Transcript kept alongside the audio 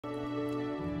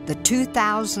the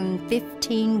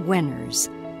 2015 winners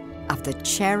of the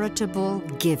Charitable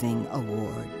Giving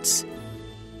Awards.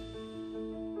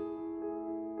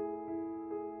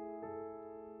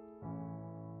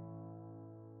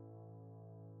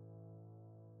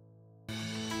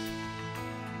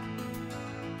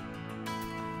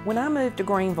 When I moved to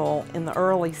Greenville in the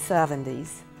early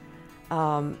 70s,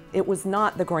 it was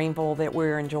not the Greenville that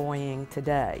we're enjoying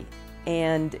today.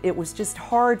 And it was just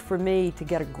hard for me to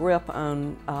get a grip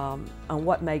on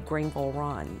what made Greenville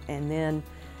run. And then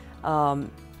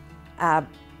I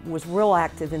was real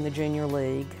active in the junior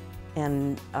league,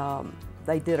 and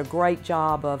they did a great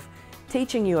job of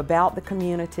teaching you about the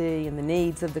community and the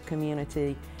needs of the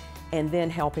community, and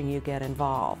then helping you get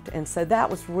involved. And so that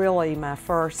was really my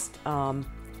first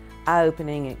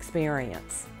eye-opening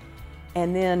experience.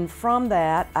 And then from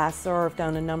that, I served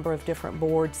on a number of different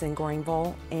boards in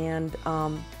Greenville, and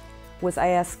was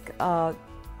asked to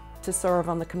serve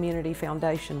on the Community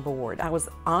Foundation Board. I was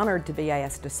honored to be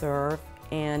asked to serve,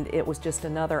 and it was just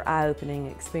another eye-opening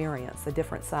experience, a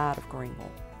different side of Greenville.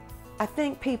 I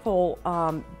think people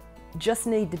just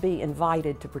need to be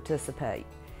invited to participate,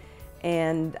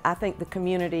 and I think the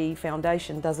Community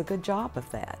Foundation does a good job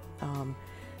of that.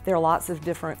 There are lots of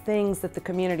different things that the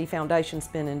Community Foundation's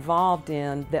been involved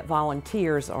in that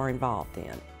volunteers are involved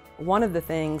in. One of the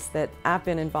things that I've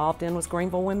been involved in was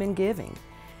Greenville Women Giving.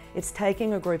 It's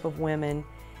taking a group of women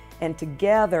and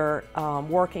together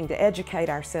working to educate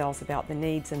ourselves about the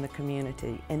needs in the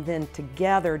community, and then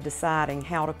together deciding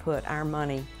how to put our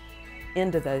money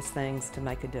into those things to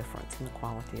make a difference in the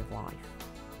quality of life.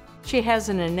 She has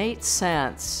an innate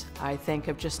sense, I think,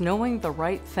 of just knowing the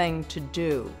right thing to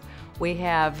do. We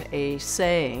have a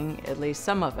saying, at least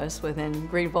some of us within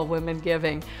Greenville Women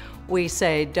Giving, we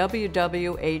say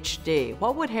WWHD,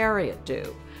 what would Harriet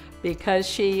do? Because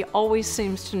she always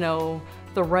seems to know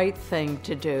the right thing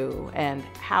to do and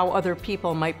how other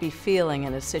people might be feeling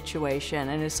in a situation,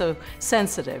 and is so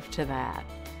sensitive to that.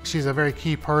 She's a very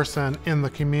key person in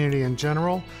the community in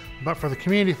general, but for the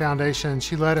Community Foundation,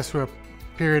 she led us through a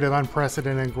period of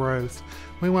unprecedented growth.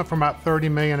 We went from about 30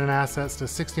 million in assets to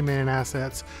 60 million in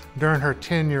assets during her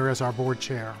tenure as our board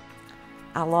chair.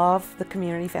 I love the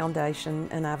Community Foundation,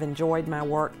 and I've enjoyed my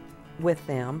work with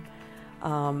them.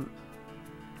 And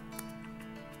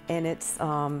it's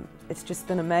just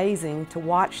been amazing to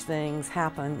watch things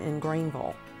happen in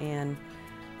Greenville, and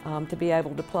to be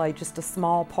able to play just a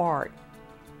small part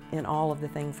in all of the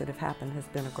things that have happened has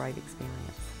been a great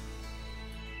experience.